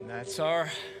That's our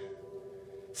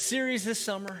series this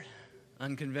summer,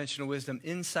 Unconventional Wisdom,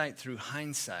 Insight Through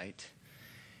Hindsight.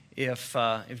 If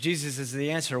Jesus is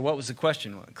the answer, what was the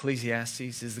question? Well,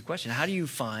 Ecclesiastes is the question. How do you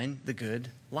find the good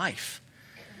life?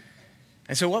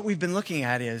 And so what we've been looking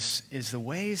at is the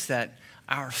ways that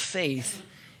our faith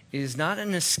is not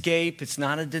an escape, it's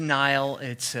not a denial,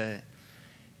 it's a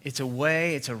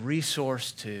way, it's a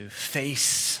resource to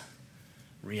face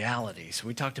reality. So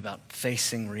we talked about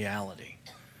facing reality.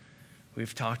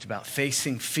 We've talked about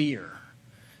facing fear,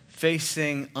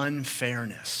 facing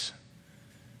unfairness.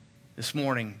 This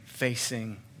morning,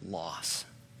 facing loss.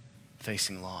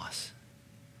 Facing loss.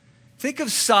 Think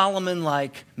of Solomon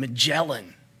like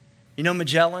Magellan. You know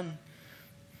Magellan?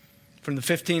 From the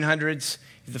 1500s,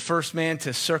 the first man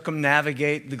to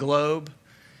circumnavigate the globe.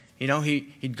 You know,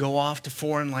 he'd go off to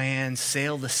foreign lands,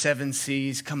 sail the seven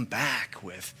seas, come back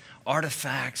with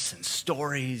artifacts and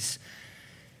stories,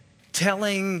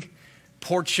 telling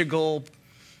Portugal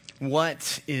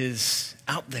what is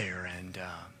out there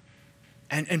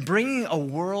and bringing a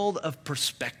world of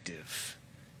perspective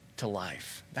to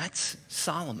life. That's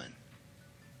Solomon.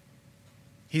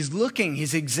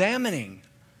 He's examining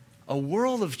a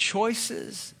world of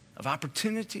choices, of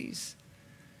opportunities,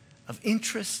 of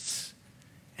interests,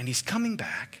 and he's coming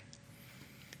back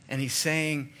and he's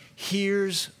saying,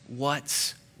 here's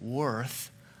what's worth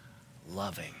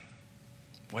loving,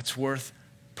 what's worth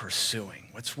pursuing,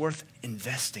 what's worth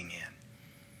investing in.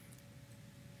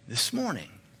 This morning,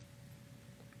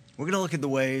 we're going to look at the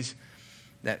ways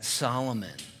that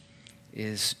Solomon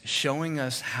is showing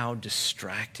us how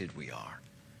distracted we are,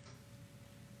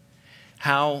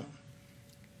 how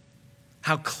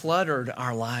cluttered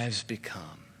our lives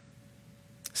become,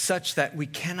 such that we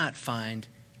cannot find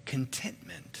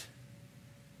contentment,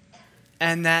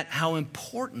 and that how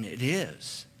important it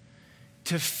is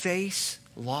to face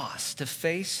loss, to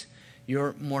face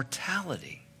your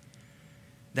mortality,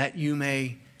 that you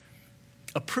may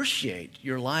appreciate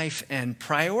your life and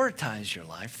prioritize your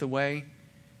life the way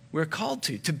we're called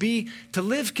to. To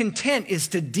live content is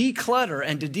to declutter,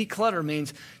 and to declutter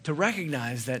means to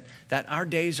recognize that our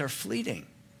days are fleeting.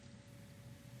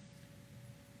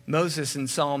 Moses in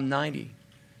Psalm 90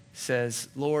 says,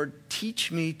 Lord,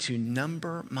 teach me to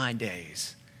number my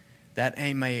days, that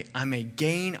I may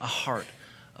gain a heart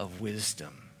of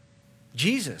wisdom.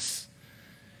 Jesus,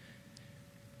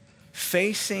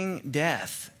 facing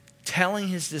death, telling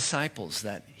his disciples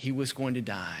that he was going to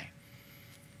die.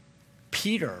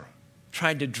 Peter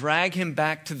tried to drag him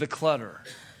back to the clutter,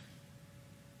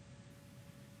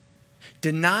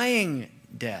 denying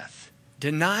death,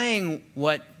 denying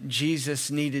what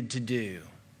Jesus needed to do.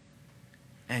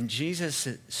 And Jesus'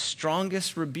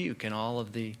 strongest rebuke in all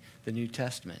of the New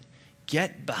Testament,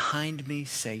 get behind me,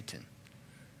 Satan.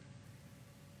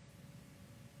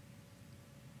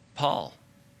 Paul,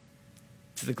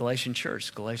 to the Galatian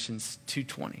church, Galatians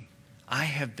 2:20, I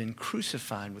have been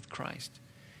crucified with Christ.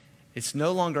 It's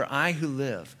no longer I who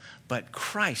live, but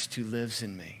Christ who lives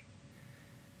in me.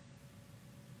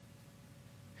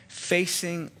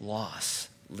 Facing loss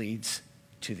leads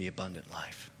to the abundant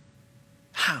life.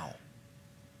 How?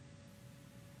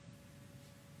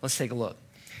 Let's take a look.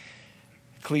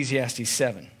 Ecclesiastes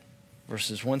 7,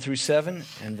 verses 1 through 7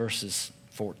 and verse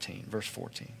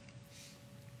 14.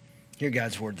 Hear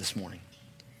God's word this morning.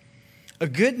 A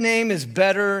good name is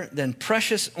better than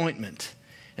precious ointment,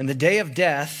 and the day of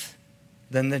death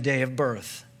than the day of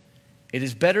birth. It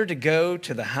is better to go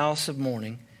to the house of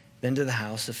mourning than to the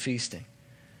house of feasting.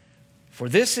 For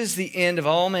this is the end of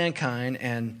all mankind,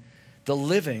 and the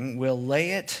living will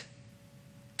lay it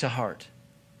to heart.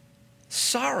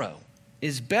 Sorrow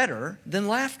is better than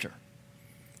laughter,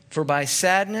 for by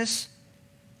sadness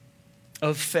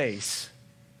of face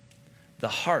the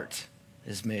heart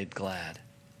is made glad.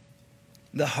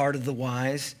 The heart of the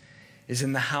wise is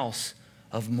in the house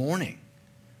of mourning,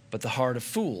 but the heart of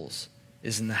fools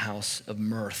is in the house of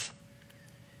mirth.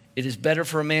 It is better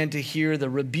for a man to hear the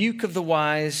rebuke of the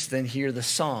wise than hear the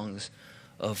songs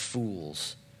of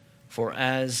fools. For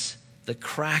as the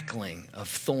crackling of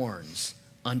thorns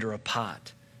under a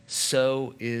pot,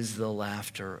 so is the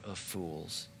laughter of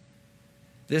fools.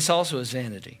 This also is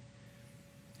vanity.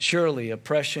 Surely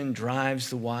oppression drives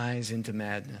the wise into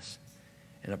madness,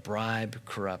 and a bribe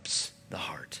corrupts the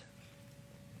heart.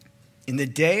 In the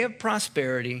day of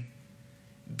prosperity,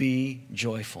 be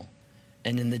joyful,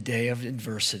 and in the day of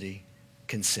adversity,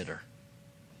 consider.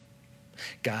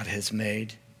 God has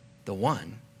made the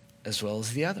one as well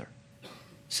as the other,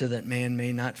 so that man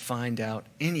may not find out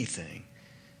anything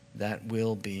that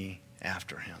will be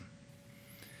after him.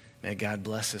 May God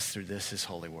bless us through this, his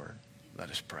holy word.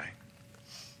 Let us pray.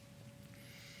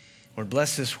 Lord,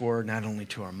 bless this word not only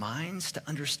to our minds to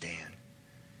understand,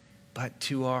 but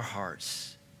to our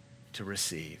hearts to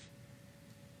receive,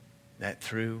 that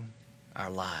through our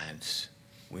lives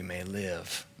we may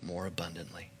live more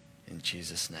abundantly. In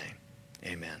Jesus' name,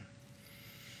 amen.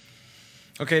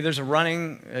 Okay, there's a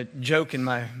running joke in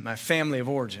my family of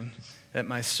origin that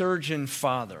my surgeon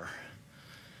father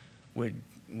would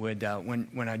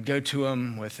when I'd go to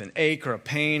him with an ache or a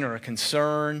pain or a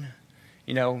concern,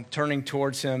 turning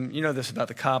towards him. You know this about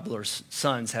the cobbler's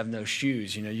sons have no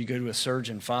shoes. You go to a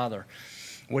surgeon father.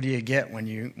 What do you get when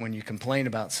you complain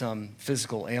about some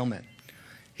physical ailment?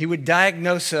 He would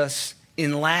diagnose us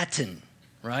in Latin,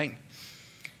 right?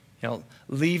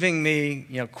 Leaving me,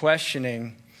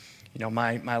 questioning,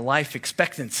 my life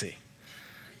expectancy.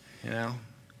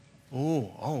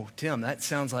 Oh, Tim, that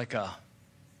sounds like a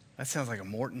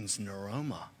Morton's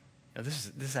neuroma.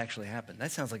 This actually happened.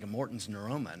 That sounds like a Morton's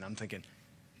neuroma, and I'm thinking,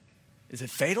 is it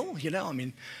fatal?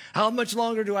 How much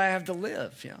longer do I have to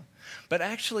live? But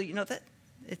actually, that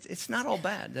it's not all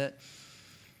bad. That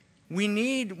we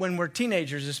need, when we're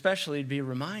teenagers especially, to be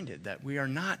reminded that we are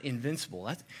not invincible.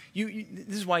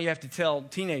 This is why you have to tell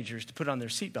teenagers to put on their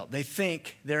seatbelt. They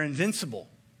think they're invincible.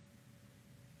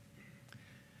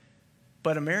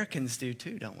 But Americans do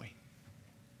too, don't we?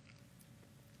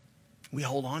 We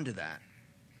hold on to that.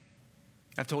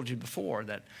 I've told you before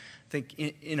that I think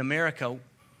in America,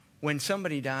 when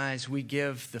somebody dies, we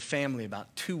give the family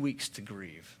about 2 weeks to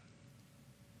grieve.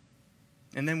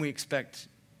 And then we expect,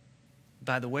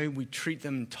 by the way we treat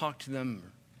them, talk to them,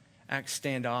 or act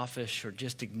standoffish, or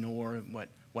just ignore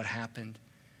what happened,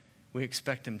 we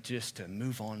expect them just to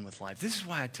move on with life. This is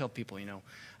why I tell people,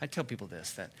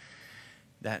 this,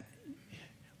 that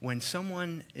when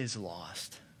someone is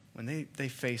lost, when they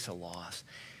face a loss,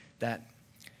 that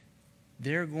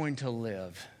they're going to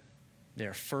live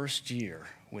their first year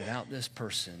without this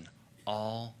person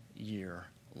all year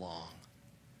long.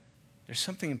 There's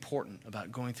something important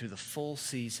about going through the full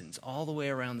seasons, all the way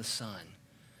around the sun,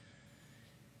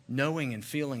 knowing and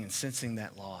feeling and sensing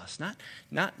that loss.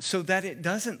 Not so that it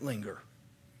doesn't linger,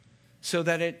 so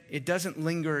that it doesn't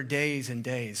linger days and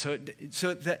days,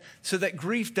 so that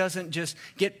grief doesn't just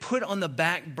get put on the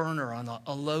back burner on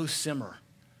a low simmer.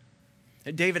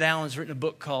 David Allen's written a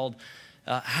book called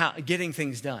Getting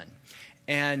Things Done,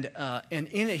 and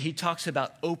in it he talks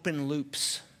about open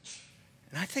loops,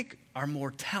 and I think our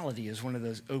mortality is one of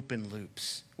those open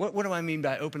loops. What do I mean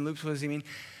by open loops? What does he mean?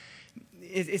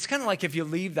 It's kind of like if you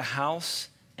leave the house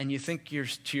and you think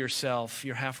to yourself,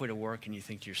 you're halfway to work and you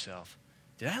think to yourself,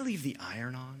 did I leave the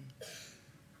iron on?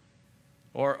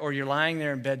 Or you're lying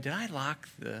there in bed, did I lock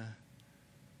the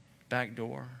back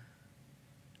door?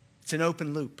 It's an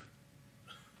open loop.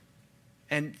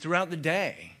 And throughout the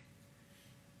day,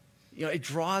 it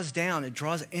draws down, it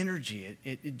draws energy,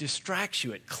 it distracts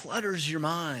you, it clutters your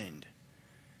mind.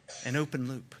 An open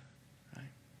loop, right?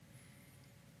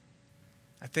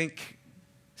 I think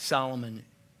Solomon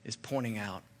is pointing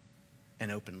out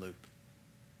an open loop.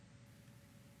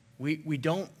 We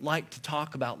don't like to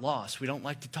talk about loss. We don't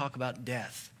like to talk about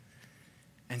death.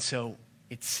 And so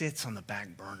it sits on the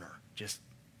back burner, just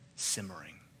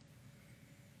simmering.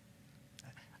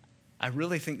 I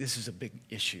really think this is a big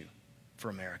issue for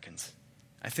Americans.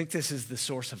 I think this is the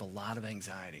source of a lot of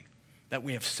anxiety, that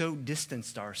we have so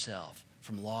distanced ourselves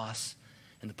from loss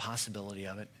and the possibility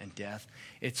of it and death.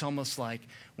 It's almost like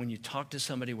when you talk to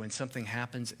somebody, when something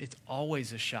happens, it's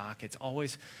always a shock. It's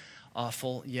always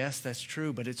awful. Yes, that's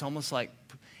true, but it's almost like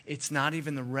it's not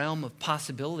even the realm of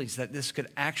possibilities that this could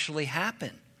actually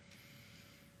happen,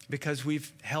 because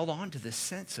we've held on to this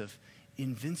sense of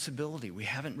invincibility. We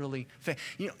haven't really,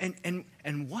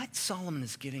 and what Solomon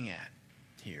is getting at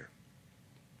here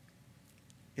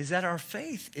is that our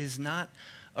faith is not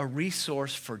a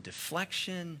resource for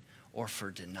deflection or for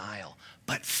denial,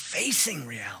 but facing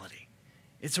reality.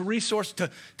 It's a resource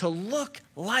to look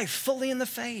life fully in the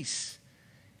face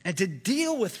and to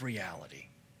deal with reality.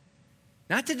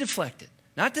 Not to deflect it,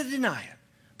 not to deny it,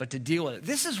 but to deal with it.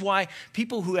 This is why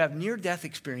people who have near-death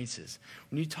experiences,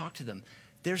 when you talk to them,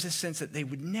 there's a sense that they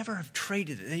would never have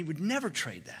traded it. They would never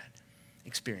trade that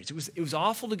experience. It was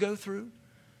awful to go through,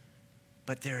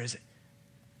 but there is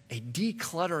a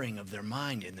decluttering of their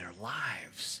mind in their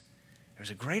lives.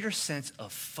 There's a greater sense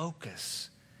of focus,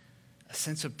 a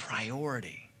sense of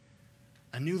priority,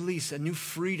 a new lease, a new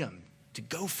freedom to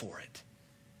go for it.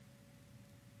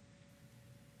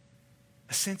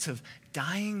 A sense of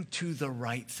dying to the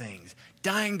right things,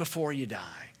 dying before you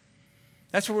die.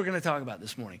 That's what we're going to talk about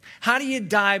this morning. How do you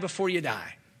die before you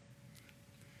die?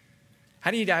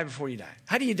 How do you die before you die?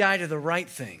 How do you die to the right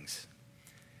things?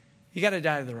 You got to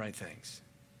die to the right things.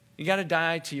 You got to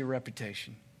die to your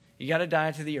reputation. You got to die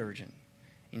to the urgent.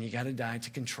 And you got to die to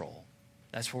control.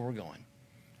 That's where we're going.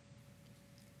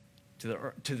 To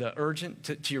the urgent,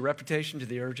 to your reputation, to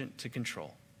the urgent, to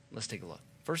control. Let's take a look.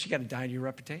 First, you got to die to your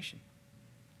reputation.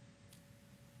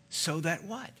 So that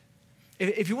what?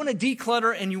 If you want to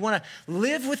declutter and you want to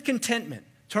live with contentment,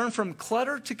 turn from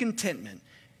clutter to contentment,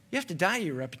 you have to die to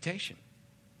your reputation.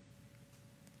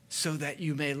 So that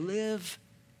you may live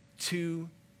to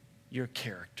your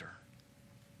character.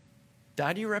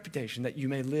 Die to your reputation that you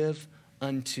may live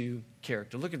unto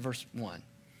character. Look at verse 1.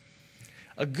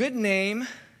 A good name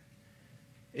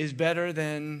is better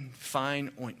than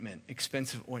fine ointment,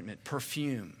 expensive ointment,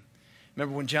 perfume.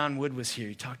 Remember when John Wood was here,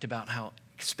 he talked about how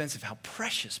expensive, how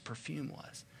precious perfume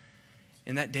was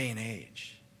in that day and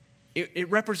age. It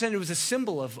represented, it was a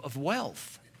symbol of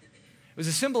wealth. It was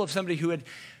a symbol of somebody who had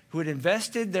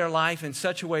invested their life in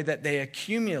such a way that they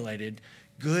accumulated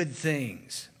good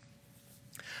things.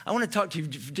 I want to talk to you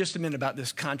for just a minute about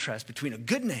this contrast between a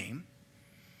good name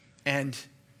and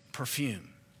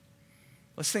perfume.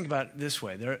 Let's think about it this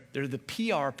way. They're the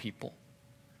PR people.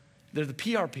 They're the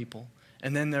PR people,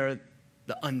 and then they're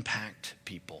the unpacked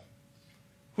people.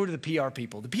 Who are the PR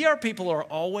people? The PR people are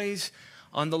always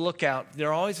on the lookout.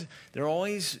 They're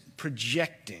always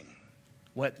projecting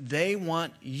what they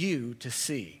want you to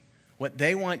see, what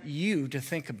they want you to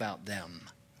think about them.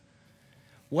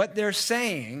 What they're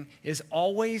saying is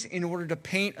always in order to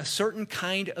paint a certain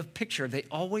kind of picture. They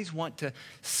always want to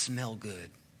smell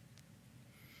good.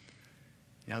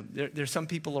 You know, there's some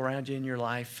people around you in your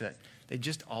life that they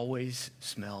just always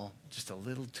smell just a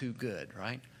little too good,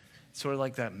 right? Sort of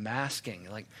like that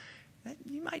masking. Like,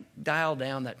 you might dial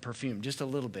down that perfume just a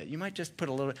little bit. You might just put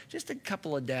just a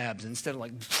couple of dabs instead of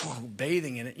like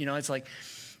bathing in it. You know, it's like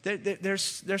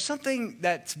there's something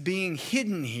that's being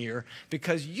hidden here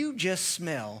because you just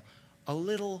smell a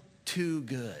little too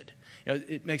good. You know,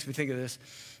 it makes me think of this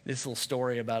little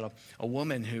story about a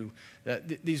woman who,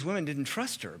 these women didn't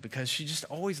trust her because she just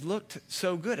always looked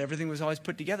so good. Everything was always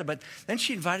put together. But then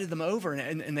she invited them over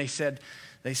and they said,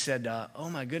 oh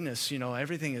my goodness, you know,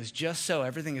 everything is just so.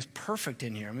 Everything is perfect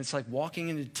in here. I mean, it's like walking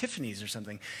into Tiffany's or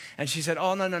something. And she said,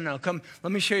 oh, no, come,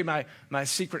 let me show you my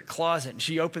secret closet. And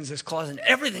she opens this closet and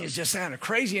everything is just sounding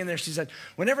crazy in there. She said,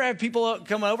 whenever I have people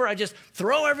come over, I just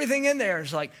throw everything in there.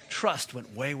 It's like trust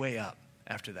went way, way up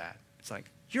after that. It's like,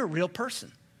 you're a real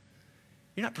person.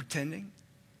 You're not pretending.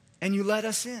 And you let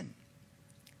us in.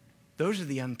 Those are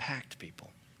the unpacked people.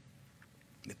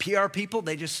 The PR people,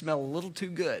 they just smell a little too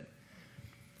good.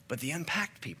 But the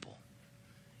unpacked people,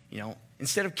 you know,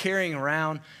 instead of carrying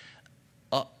around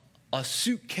a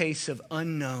suitcase of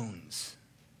unknowns,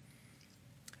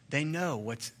 they know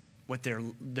what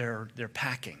they're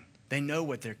packing. They know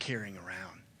what they're carrying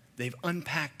around. They've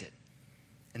unpacked it.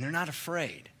 And they're not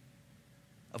afraid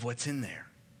of what's in there.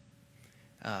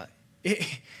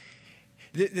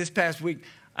 This past week,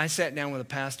 I sat down with a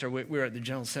pastor. We were at the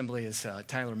General Assembly, as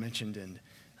Tyler mentioned, and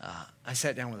I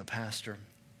sat down with a pastor.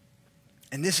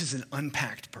 And this is an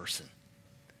unpacked person,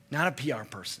 not a PR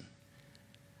person.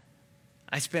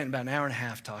 I spent about an hour and a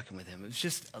half talking with him. It was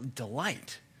just a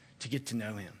delight to get to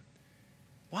know him.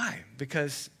 Why?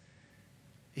 Because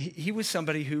he was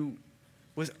somebody who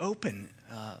was open,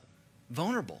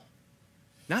 vulnerable,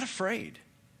 not afraid.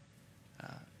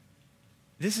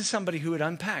 This is somebody who had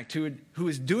unpacked, who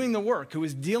was doing the work, who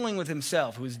was dealing with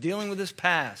himself, who was dealing with his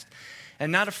past,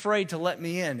 and not afraid to let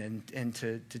me in and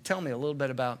to tell me a little bit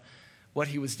about what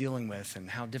he was dealing with and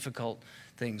how difficult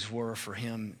things were for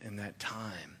him in that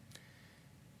time.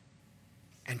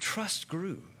 And trust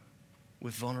grew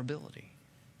with vulnerability.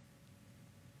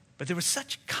 But there was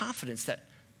such confidence that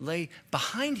lay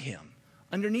behind him,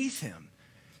 underneath him.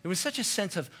 There was such a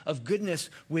sense of goodness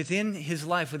within his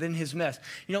life, within his mess.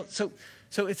 You know,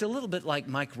 so it's a little bit like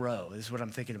Mike Rowe is what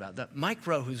I'm thinking about. That Mike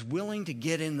Rowe who's willing to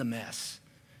get in the mess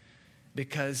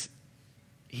because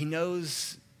he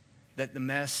knows that the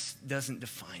mess doesn't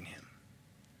define him.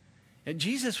 And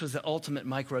Jesus was the ultimate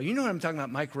Mike Rowe. You know what I'm talking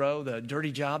about, Mike Rowe, the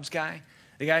dirty jobs guy?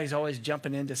 The guy who's always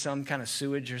jumping into some kind of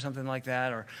sewage or something like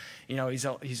that. Or, you know,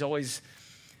 he's always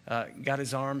got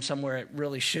his arm somewhere it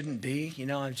really shouldn't be. You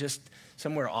know, just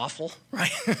somewhere awful,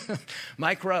 right?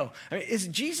 Mike Rowe. I mean, is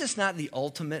Jesus not the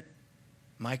ultimate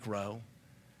Mike Rowe?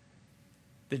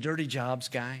 The dirty jobs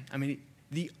guy? I mean,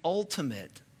 the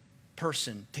ultimate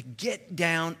person to get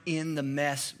down in the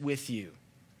mess with you.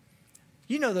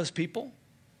 You know those people.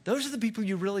 Those are the people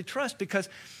you really trust because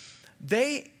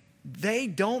they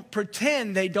don't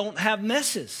pretend they don't have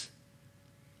messes.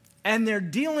 And they're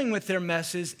dealing with their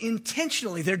messes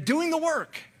intentionally. They're doing the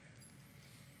work.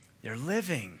 They're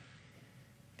living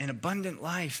an abundant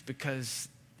life because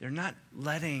They're not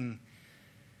letting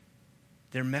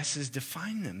their messes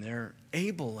define them. They're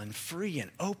able and free and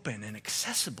open and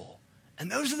accessible.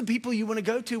 And those are the people you want to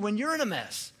go to when you're in a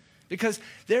mess, because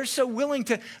they're so willing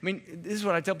to. I mean, this is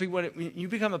what I tell people. When you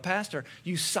become a pastor,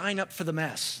 you sign up for the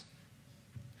mess.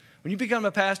 When you become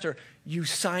a pastor, you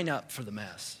sign up for the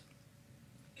mess.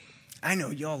 I know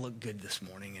y'all look good this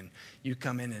morning, and you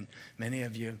come in, and many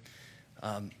of you,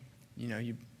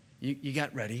 you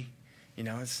got ready.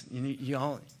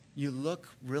 You look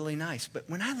really nice. But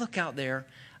when I look out there,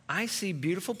 I see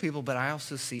beautiful people, but I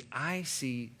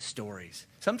see stories.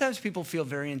 Sometimes people feel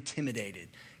very intimidated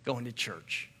going to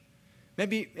church.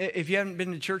 Maybe if you haven't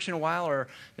been to church in a while, or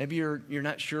maybe you're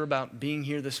not sure about being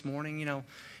here this morning,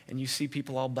 and you see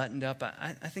people all buttoned up,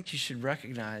 I think you should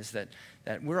recognize that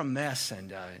we're a mess,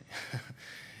 and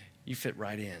you fit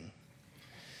right in.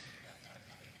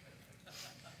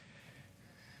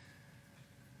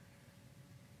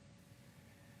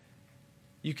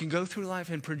 You can go through life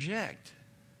and project.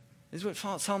 This is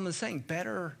what Solomon is saying.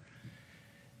 Better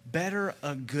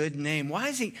a good name. Why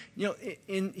is he,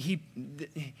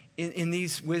 in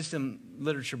these wisdom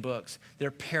literature books, there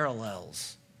are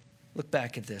parallels. Look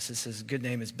back at this. It says, good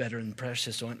name is better than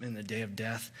precious ointment in the day of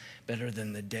death, better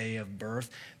than the day of birth,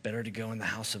 better to go in the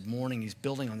house of mourning. He's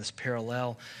building on this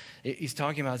parallel. He's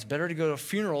talking about it's better to go to a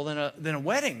funeral than a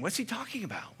wedding. What's he talking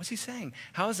about? What's he saying?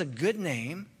 How is a good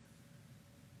name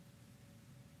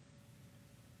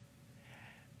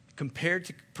compared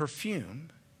to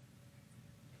perfume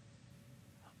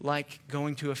like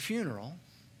going to a funeral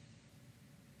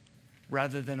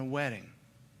rather than a wedding?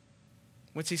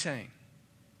 What's he saying?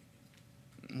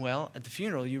 Well, at the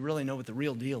funeral, you really know what the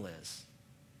real deal is.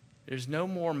 There's no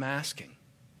more masking.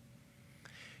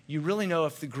 You really know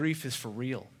if the grief is for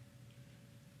real.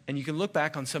 And you can look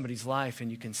back on somebody's life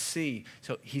and you can see.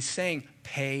 So he's saying,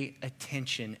 pay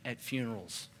attention at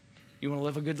funerals. You want to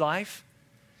live a good life?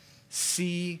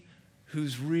 See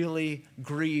who's really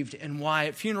grieved and why.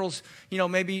 At funerals,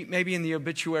 maybe in the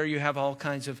obituary you have all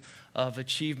kinds of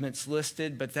achievements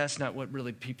listed, but that's not what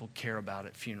really people care about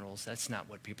at funerals. That's not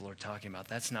what people are talking about.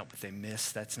 That's not what they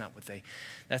miss. That's not what they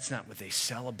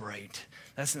celebrate.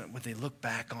 That's not what they look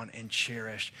back on and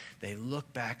cherish. They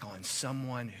look back on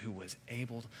someone who was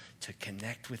able to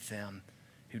connect with them,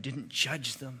 who didn't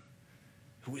judge them,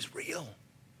 who was real,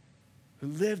 who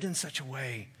lived in such a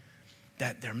way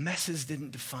that their messes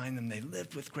didn't define them. They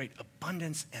lived with great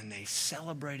abundance, and they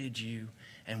celebrated you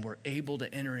and were able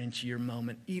to enter into your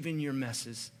moment, even your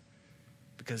messes,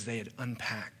 because they had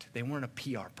unpacked. They weren't a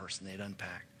PR person. They had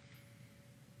unpacked.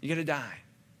 You're going to die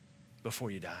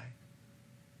before you die.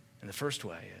 And the first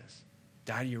way is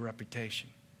die to your reputation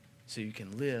so you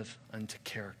can live unto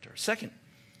character. Second,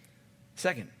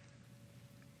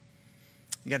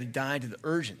 you got to die to the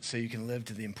urgent so you can live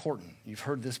to the important. You've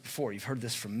heard this before. You've heard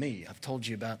this from me. I've told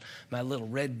you about my little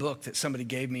red book that somebody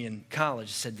gave me in college.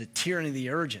 It said The Tyranny of the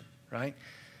Urgent, right?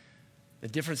 The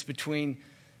difference between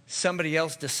somebody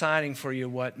else deciding for you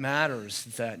what matters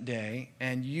that day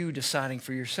and you deciding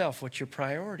for yourself what your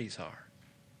priorities are.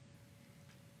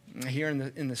 Here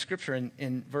in the scripture,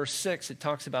 in verse 6, it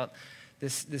talks about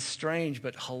this strange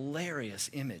but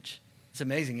hilarious image. It's an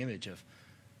amazing image of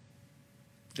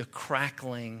the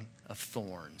crackling of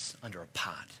thorns under a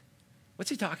pot. What's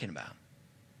he talking about?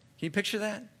 Can you picture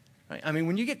that? Right? I mean,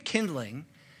 when you get kindling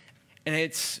and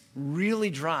it's really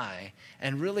dry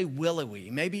and really willowy,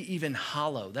 maybe even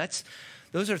hollow,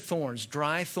 those are thorns,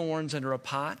 dry thorns under a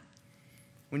pot.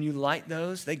 When you light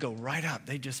those, they go right up.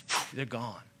 They're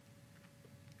gone.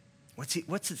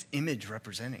 What's this image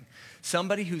representing?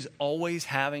 Somebody who's always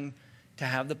having to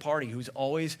have the party, who's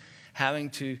always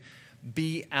having to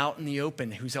be out in the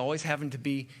open, who's always having to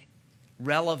be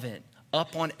relevant,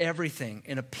 up on everything,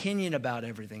 an opinion about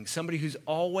everything. Somebody who's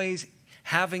always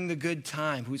having the good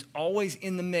time, who's always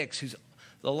in the mix, who's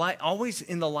always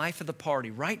in the life of the party,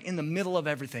 right in the middle of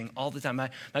everything all the time.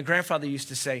 My grandfather used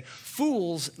to say,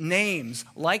 fools' names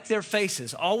like their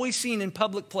faces, always seen in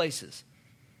public places.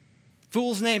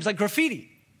 Fools' names like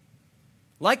graffiti,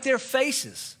 like their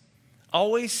faces,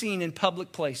 always seen in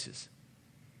public places.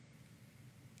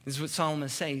 This is what Solomon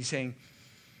is saying. He's saying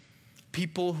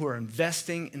people who are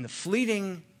investing in the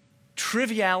fleeting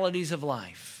trivialities of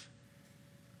life,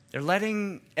 they're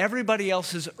letting everybody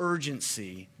else's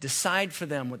urgency decide for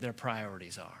them what their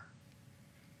priorities are.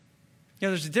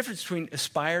 There's a difference between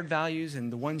aspired values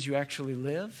and the ones you actually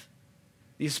live.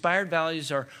 The aspired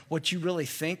values are what you really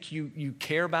think you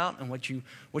care about and what you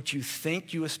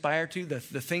think you aspire to, the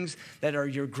things that are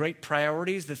your great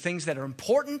priorities, the things that are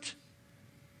important.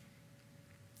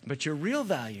 But your real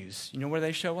values, you know where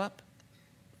they show up?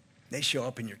 They show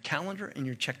up in your calendar and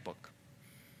your checkbook.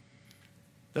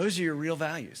 Those are your real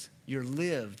values, your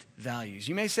lived values.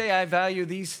 You may say, I value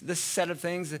this set of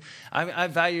things. I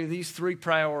value these 3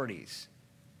 priorities.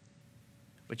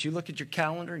 But you look at your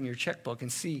calendar and your checkbook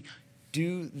and see,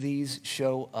 do these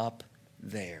show up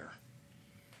there?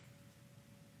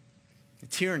 The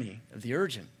tyranny of the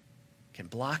urgent can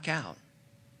block out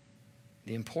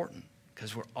the important,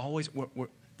 because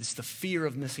it's the fear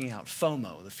of missing out,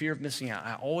 FOMO, the fear of missing out.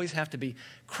 I always have to be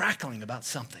crackling about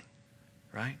something,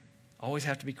 right? Always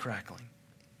have to be crackling.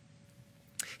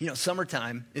 You know,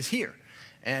 summertime is here,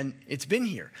 and it's been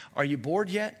here. Are you bored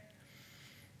yet?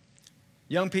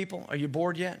 Young people, are you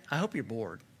bored yet? I hope you're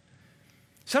bored.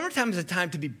 Summertime is a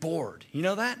time to be bored. You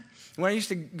know that? When I used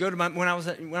to go to when I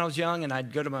was young, and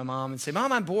I'd go to my mom and say,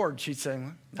 "Mom, I'm bored." She'd say,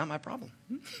 "Well, not my problem."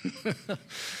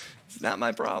 It's not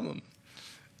my problem.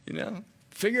 You know,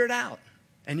 figure it out.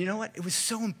 And you know what? It was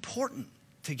so important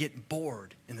to get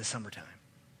bored in the summertime.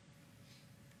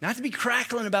 Not to be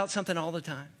crackling about something all the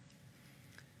time,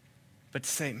 but to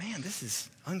say, man, this is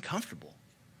uncomfortable.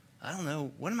 I don't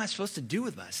know. What am I supposed to do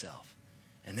with myself?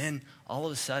 And then all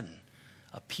of a sudden,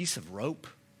 a piece of rope,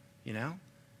 you know,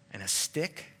 and a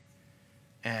stick,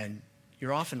 and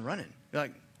you're off and running. You're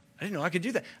like, I didn't know I could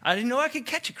do that. I didn't know I could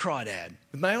catch a crawdad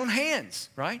with my own hands,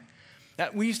 right?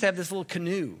 We used to have this little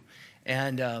canoe,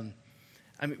 and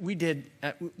we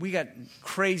got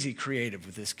crazy creative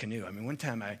with this canoe. I mean, one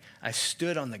time I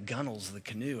stood on the gunnels of the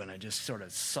canoe, and I just sort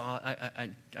of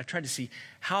I tried to see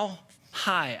how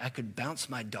high I could bounce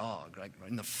my dog, like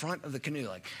in the front of the canoe.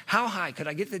 Like, how high could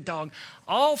I get the dog?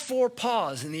 All 4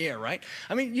 paws in the air, right?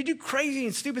 I mean, you do crazy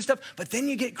and stupid stuff, but then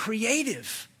you get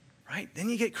creative, right? Then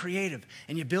you get creative,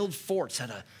 and you build forts out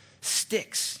of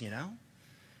sticks, you know?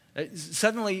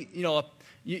 Suddenly, you know,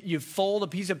 you fold a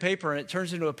piece of paper, and it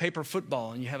turns into a paper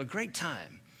football, and you have a great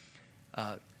time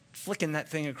flicking that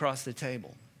thing across the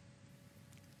table.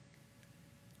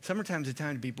 Summertime's a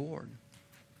time to be bored.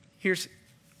 Here's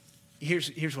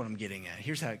what I'm getting at.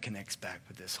 Here's how it connects back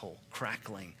with this whole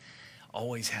crackling,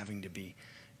 always having to be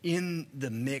in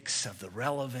the mix of the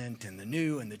relevant and the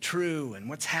new and the true and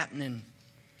what's happening.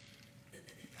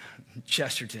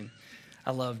 Chesterton,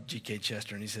 I love G.K.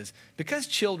 Chesterton. He says, because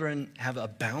children have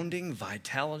abounding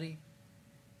vitality,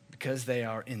 because they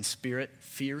are in spirit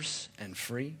fierce and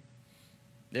free,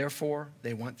 therefore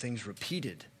they want things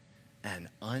repeated and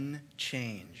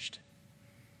unchanged.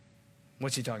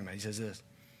 What's he talking about? He says this.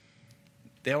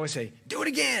 They always say, do it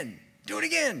again, do it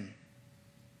again.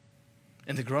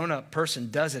 And the grown-up person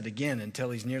does it again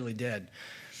until he's nearly dead.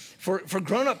 For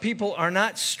grown-up people are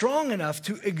not strong enough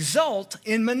to exult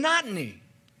in monotony.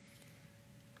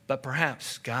 But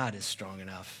perhaps God is strong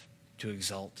enough to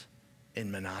exult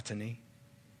in monotony.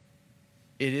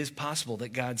 It is possible that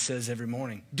God says every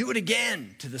morning, do it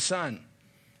again to the sun.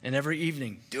 And every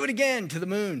evening, do it again to the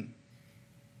moon.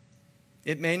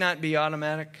 It may not be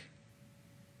automatic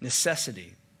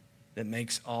necessity that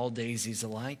makes all daisies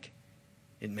alike.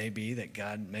 It may be that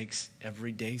God makes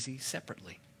every daisy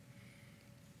separately,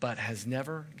 but has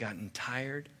never gotten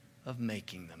tired of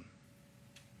making them.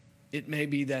 It may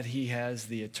be that he has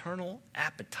the eternal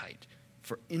appetite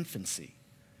for infancy.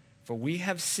 For we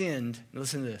have sinned,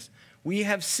 listen to this, we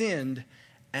have sinned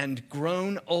and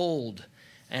grown old,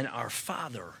 and our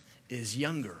Father is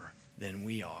younger than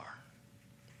we are.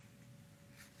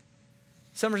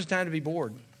 Summer's a time to be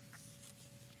bored.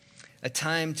 A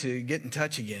time to get in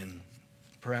touch again,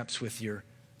 perhaps with your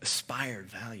aspired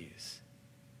values.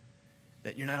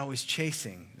 That you're not always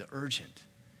chasing the urgent,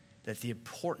 that the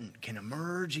important can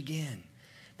emerge again,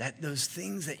 that those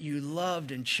things that you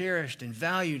loved and cherished and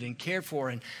valued and cared for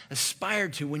and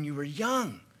aspired to when you were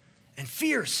young and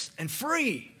fierce and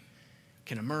free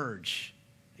can emerge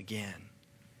again.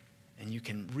 And you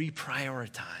can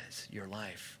reprioritize your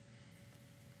life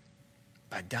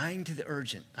by dying to the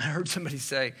urgent. I heard somebody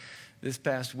say this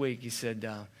past week, he said,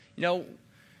 you know,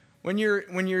 when you're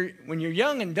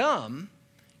young and dumb,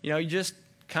 you know, you're just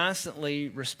constantly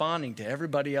responding to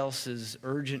everybody else's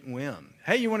urgent whim.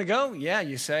 Hey, you want to go? Yeah,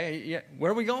 you say. Yeah,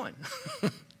 where are we going?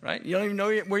 Right? You don't even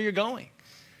know where you're going.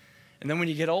 And then when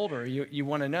you get older, you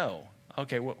want to know,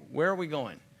 okay, where are we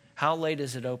going? How late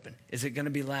is it open? Is it going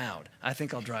to be loud? I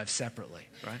think I'll drive separately,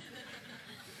 right?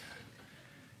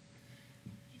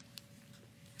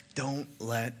 Don't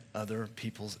let other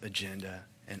people's agenda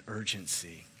and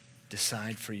urgency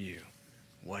decide for you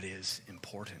what is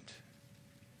important.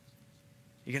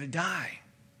 You're going to die.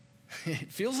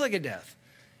 It feels like a death.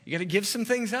 You got to give some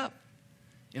things up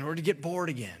in order to get bored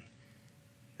again,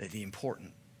 that the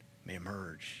important may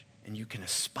emerge and you can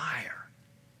aspire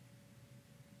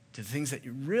to the things that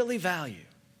you really value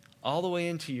all the way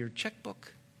into your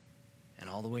checkbook and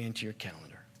all the way into your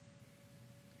calendar.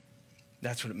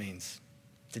 That's what it means,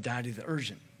 to die to the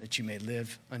urgent, that you may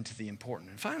live unto the important.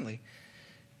 And finally,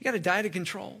 you got to die to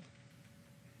control.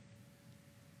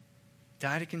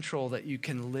 Die to control that you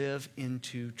can live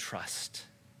into trust.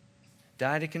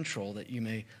 Die to control that you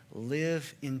may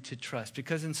live into trust.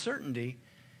 Because uncertainty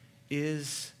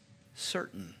is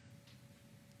certain.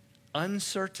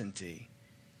 Uncertainty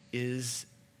is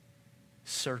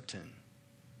certain.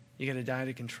 You got to die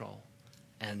to control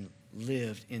and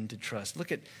live into trust.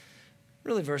 Look at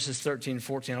really verses 13 and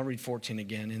 14. I'll read 14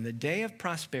 again. In the day of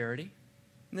prosperity,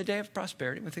 when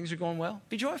things are going well,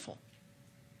 be joyful.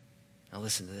 Now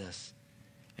listen to this.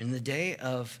 In the day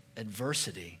of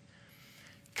adversity,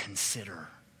 consider.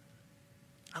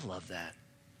 I love that.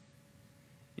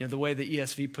 You know, the way the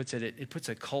ESV puts it, it puts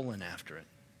a colon after it.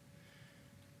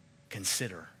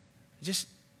 Consider. Just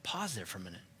pause there for a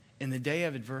minute. In the day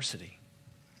of adversity,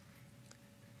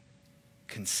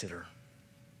 consider.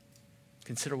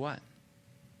 Consider what?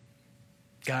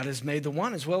 God has made the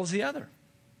one as well as the other.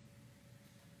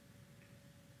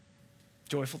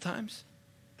 Joyful times,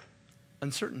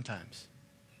 uncertain times.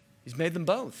 He's made them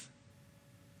both.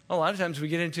 A lot of times we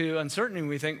get into uncertainty and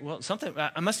we think, well,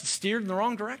 I must have steered in the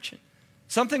wrong direction.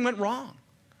 Something went wrong.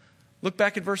 Look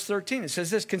back at verse 13. It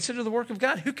says this, consider the work of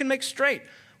God. Who can make straight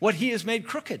what he has made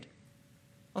crooked?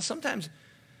 Well, sometimes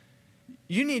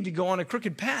you need to go on a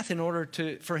crooked path in order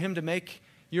for him to make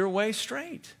your way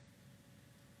straight.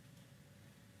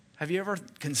 Have you ever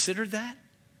considered that?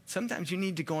 Sometimes you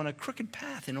need to go on a crooked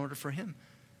path in order for him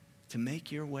to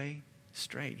make your way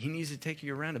straight. He needs to take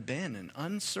you around a bend, an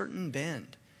uncertain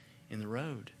bend in the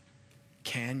road.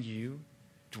 Can you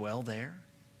dwell there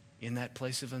in that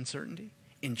place of uncertainty,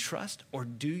 in trust, or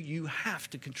do you have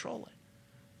to control it?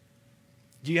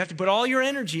 Do you have to put all your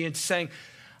energy into saying,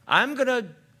 I'm going to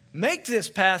make this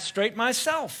path straight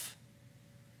myself?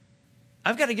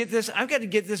 I've got to get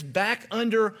this back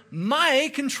under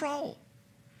my control.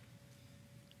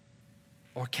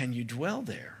 Or can you dwell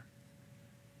there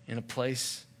in a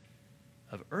place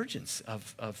of urgency,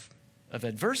 of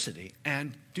adversity,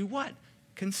 and do what?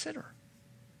 Consider.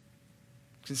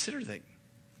 Consider that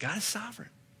God is sovereign.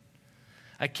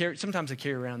 Sometimes I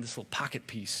carry around this little pocket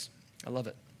piece. I love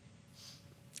it.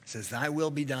 It says, thy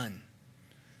will be done.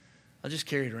 I'll just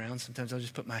carry it around. Sometimes I'll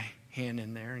just put my hand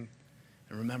in there and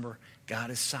remember, God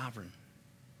is sovereign.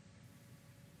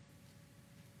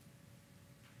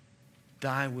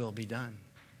 Thy will be done.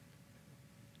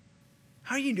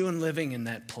 How are you doing living in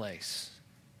that place?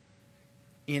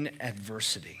 In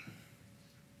adversity?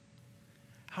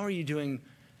 How are you doing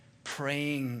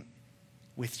praying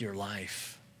with your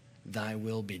life? Thy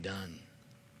will be done.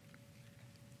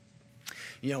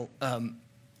 You know,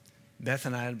 Beth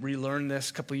and I relearned this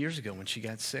a couple of years ago when she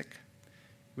got sick.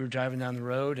 We were driving down the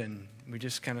road and we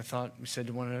just kind of thought, we said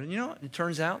to one another, you know, it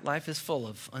turns out life is full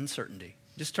of uncertainty.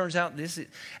 It just turns out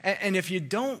and if you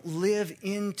don't live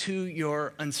into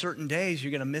your uncertain days,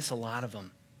 you're going to miss a lot of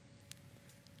them.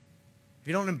 If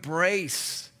you don't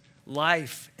embrace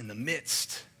life in the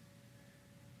midst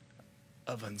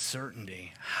of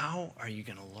uncertainty, how are you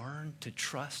going to learn to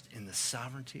trust in the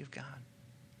sovereignty of God?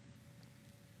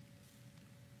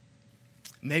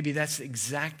 Maybe that's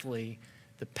exactly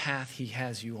the path he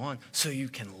has you on, so you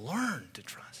can learn to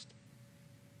trust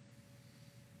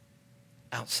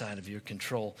outside of your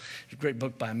control. There's a great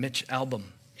book by Mitch Albom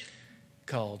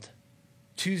called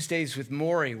Tuesdays with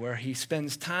Morrie, where he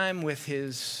spends time with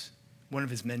one of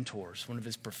his mentors, one of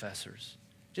his professors,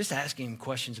 just asking him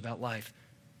questions about life.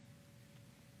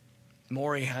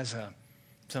 Morrie has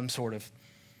some sort of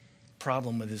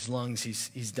problem with his lungs.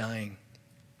 He's dying,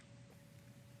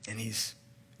 and he's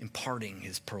imparting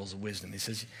his pearls of wisdom. He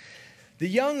says, the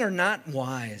young are not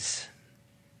wise.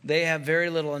 They have very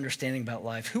little understanding about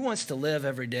life. Who wants to live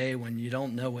every day when you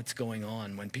don't know what's going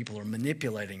on, when people are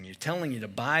manipulating you, telling you to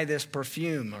buy this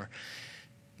perfume? Or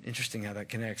interesting how that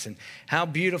connects, and how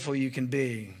beautiful you can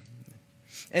be.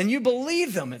 And you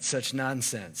believe them. It's such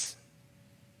nonsense.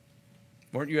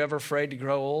 Weren't you ever afraid to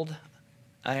grow old?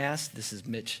 I asked. This is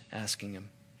Mitch asking him.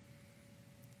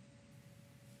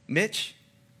 Mitch,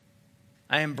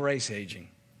 I embrace aging.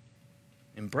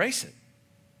 Embrace it.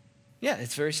 Yeah,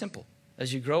 it's very simple.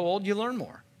 As you grow old, you learn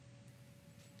more.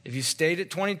 If you stayed at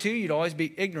 22, you'd always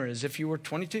be ignorant as if you were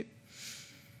 22.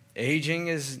 Aging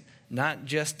is not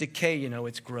just decay,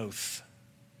 it's growth.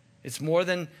 It's more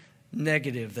than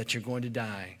negative that you're going to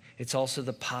die. It's also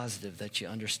the positive that you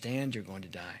understand you're going to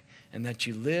die and that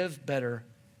you live better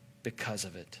because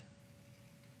of it.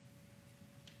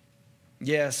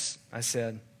 Yes, I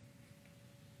said.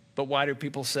 But why do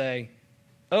people say,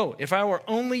 oh, if I were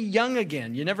only young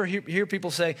again? You never hear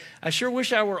people say, I sure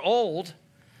wish I were old.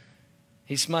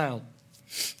 He smiled.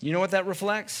 You know what that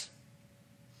reflects?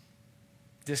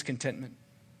 Discontentment,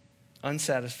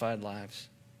 unsatisfied lives,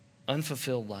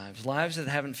 unfulfilled lives, lives that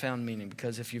haven't found meaning.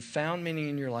 Because if you've found meaning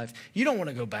in your life, you don't want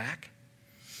to go back.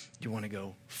 You want to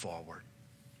go forward.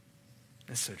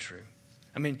 That's so true.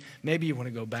 I mean, maybe you want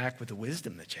to go back with the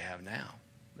wisdom that you have now,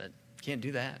 but you can't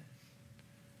do that.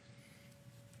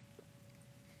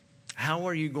 How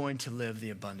are you going to live the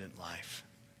abundant life?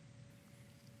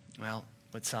 Well,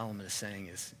 what Solomon is saying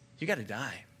is, you got to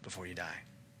die before you die.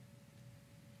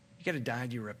 You got to die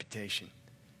to your reputation.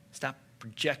 Stop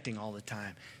projecting all the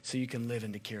time so you can live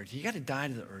into character. You got to die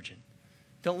to the urgent.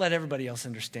 Don't let everybody else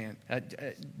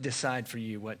decide for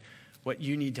you what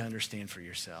you need to understand for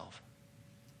yourself,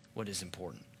 what is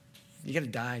important. You got to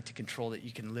die to control that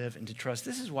you can live and to trust.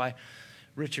 This is why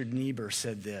Richard Niebuhr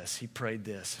said this. He prayed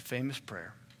this, a famous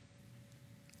prayer.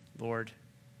 Lord,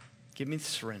 give me the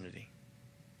serenity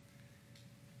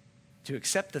to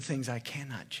accept the things I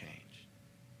cannot change,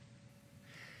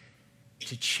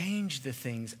 to change the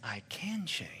things I can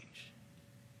change,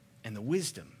 and the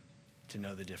wisdom to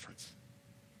know the difference.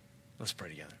 Let's pray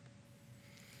together.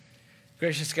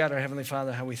 Gracious God, our Heavenly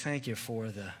Father, how we thank you for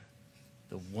the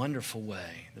wonderful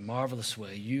way, the marvelous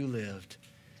way you lived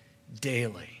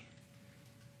daily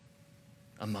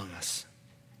among us.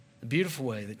 The beautiful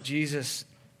way that Jesus,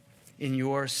 in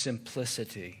your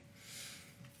simplicity,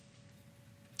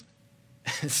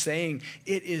 saying,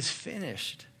 it is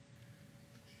finished.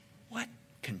 What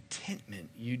contentment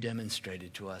you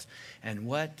demonstrated to us, and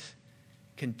what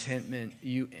contentment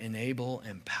you enable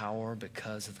and empower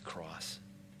because of the cross.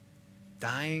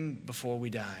 Dying before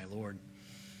we die, Lord,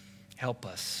 help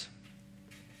us.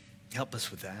 Help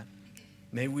us with that.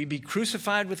 May we be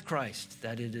crucified with Christ,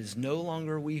 that it is no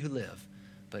longer we who live,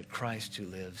 but Christ who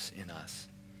lives in us.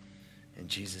 In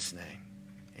Jesus' name,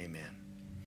 amen.